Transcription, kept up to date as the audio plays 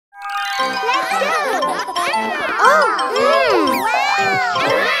Let's go!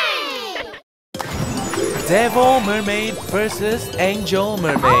 Devil Mermaid versus Angel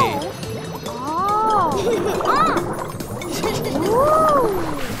Mermaid.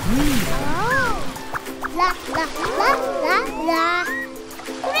 La la la la la.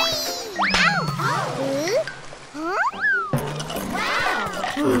 Three.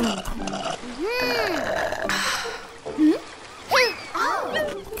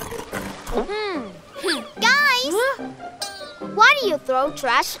 Guys, why do you throw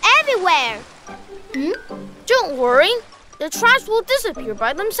trash everywhere? Don't worry, the trash will disappear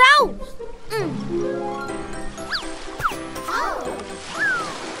by themselves.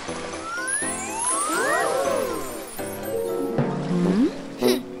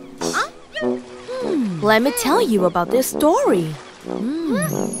 Let me tell you about this story.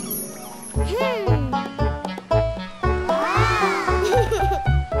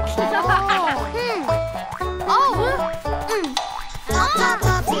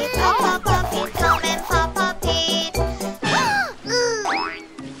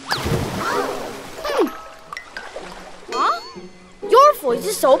 Your voice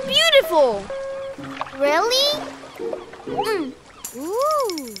is so beautiful. Really?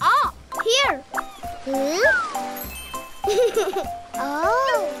 Here.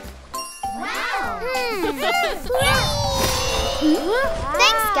 Oh. Wow.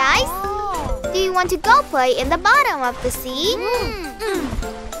 Thanks, guys. Do you want to go play in the bottom of the sea?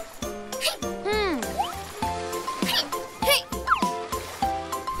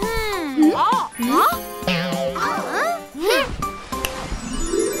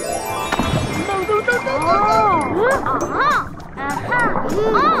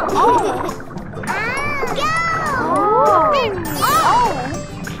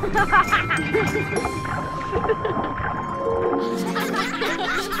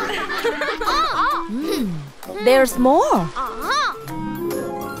 There's more.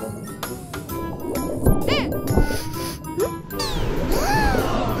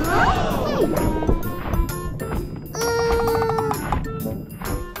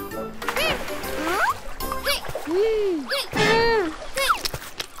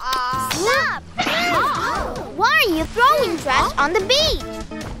 Stop! Why are you throwing trash on the beach?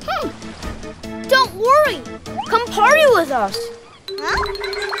 Don't worry. Come party with us.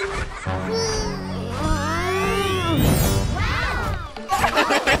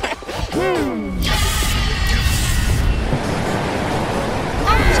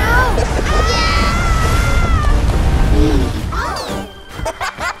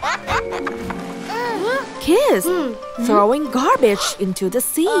 Kids, throwing garbage into the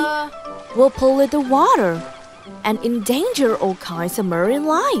sea will pollute the water and endanger all kinds of marine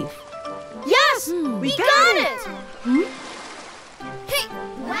life. Yes, we got it.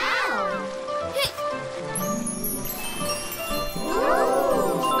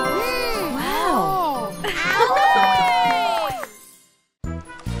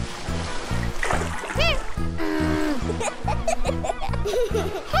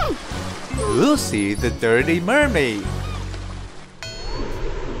 Lucy the Dirty Mermaid.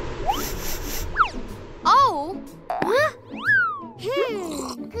 Oh.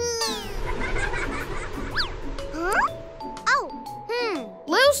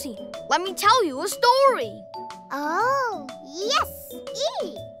 Lucy, let me tell you a story. Oh, yes.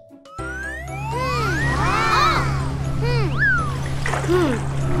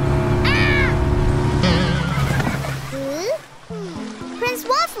 Prince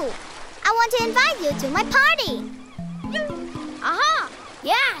Wolfoo, I want to invite you to my party.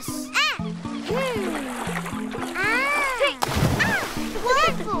 Yes.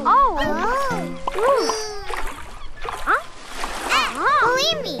 Wolfoo.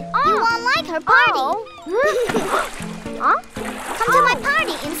 Believe me, you won't like her party. Come to my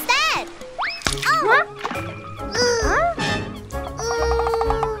party instead. Hello.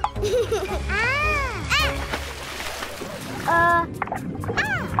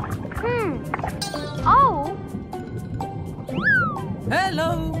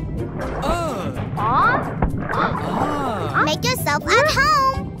 Make yourself at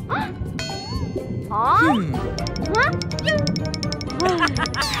home.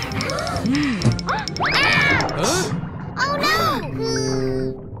 Oh no!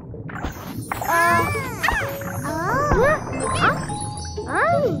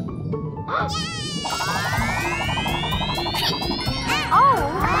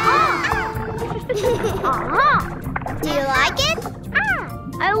 Do you like it?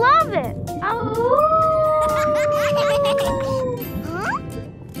 I love it.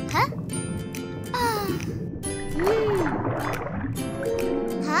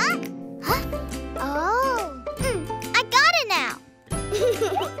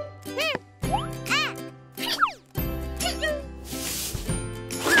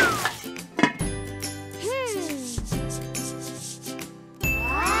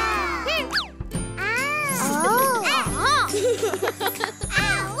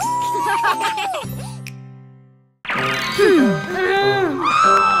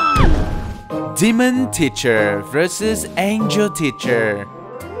 Demon teacher versus angel teacher.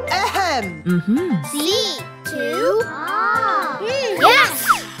 C, 2. Yes!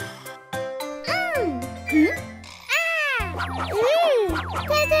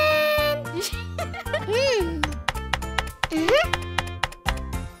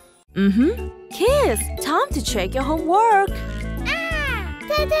 Kids, time to check your homework.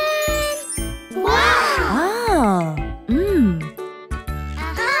 Wow!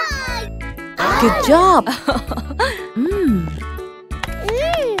 Good job.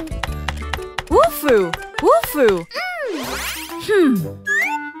 Wolfoo, Wolfoo.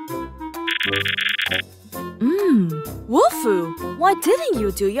 Wolfoo, why didn't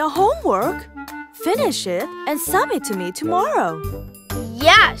you do your homework? Finish it and submit to me tomorrow.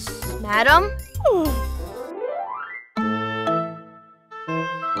 Yes, madam.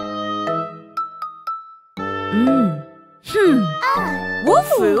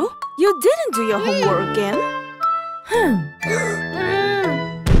 Wolfoo, you didn't do your homework again.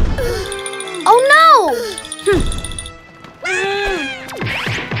 Oh no!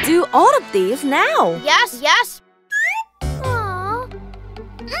 Do all of these now. Yes, yes.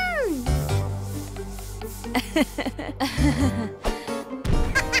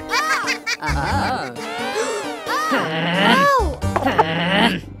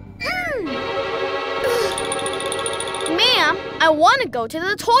 Ma'am, I want to go to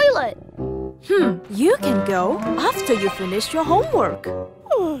the toilet. You can go after you finish your homework.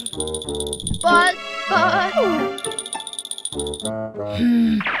 But...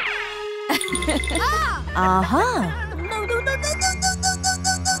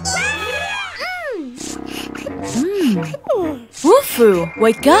 Wolfoo,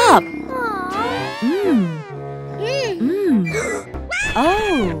 wake up.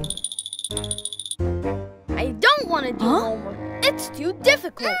 Oh. I don't want to do homework. It's too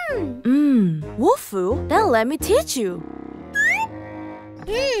difficult. Wolfoo, then let me teach you.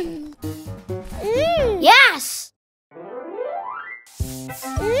 Yes!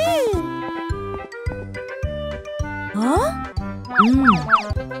 Huh?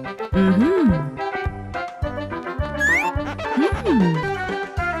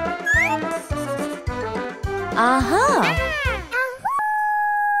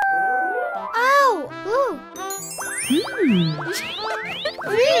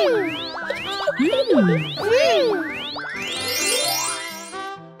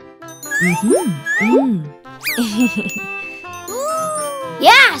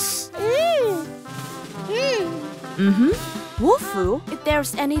 Yes! Wolfoo, if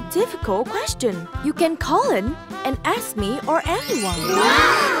there's any difficult question, you can call in and ask me or anyone.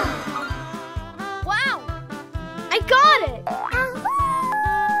 Wow! I got it!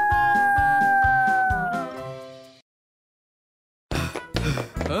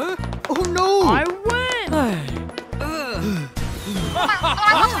 Oh no! I win!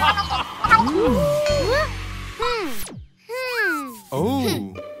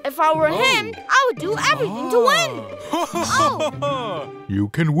 Oh! If I were him, I would do everything to win. You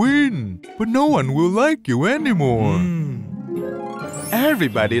can win, but no one will like you anymore.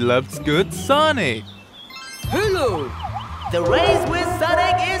 Everybody loves good Sonic. Hello! The race with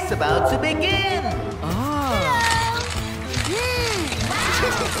Sonic is about to begin!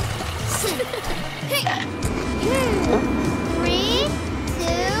 Three,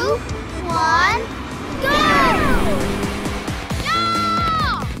 2, 1, go!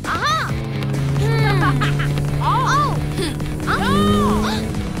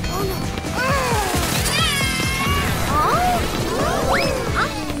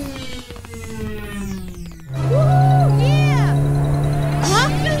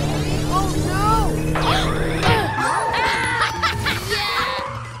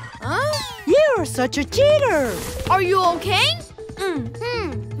 You're such a cheater! Are you okay?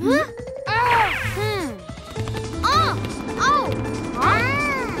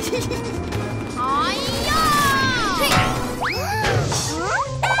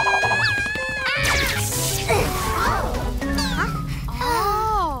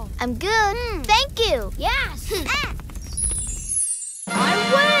 I'm good. Thank you. Yes. I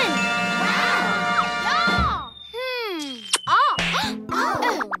win.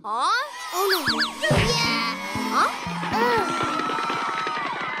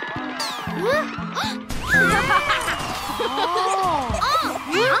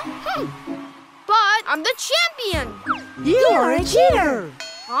 But I'm the champion. You are a cheater!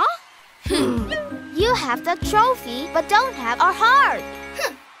 You have the trophy, but don't have our heart.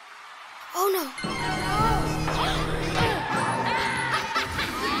 Oh no.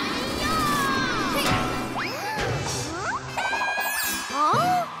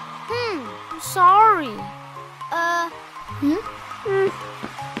 sorry.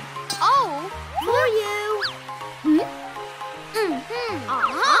 Oh, for you.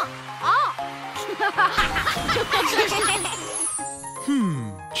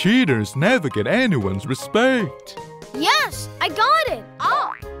 Cheaters never get anyone's respect. Yes, I got it.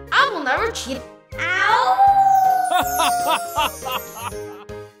 I will never cheat. Ow!